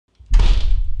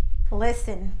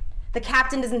Listen, the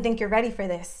captain doesn't think you're ready for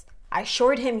this. I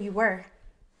assured him you were.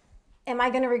 Am I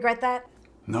gonna regret that?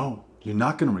 No, you're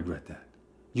not gonna regret that.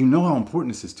 You know how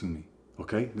important this is to me,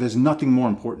 okay? There's nothing more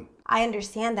important. I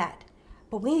understand that.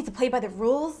 But we need to play by the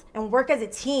rules and work as a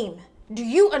team. Do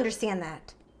you understand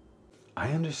that?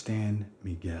 I understand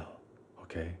Miguel,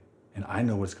 okay? And I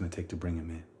know what it's gonna take to bring him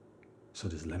in. So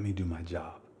just let me do my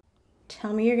job.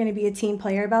 Tell me you're gonna be a team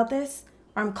player about this,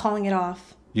 or I'm calling it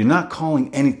off. You're not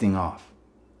calling anything off.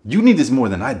 You need this more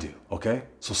than I do, okay?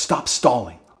 So stop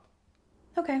stalling.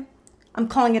 Okay, I'm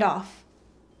calling it off.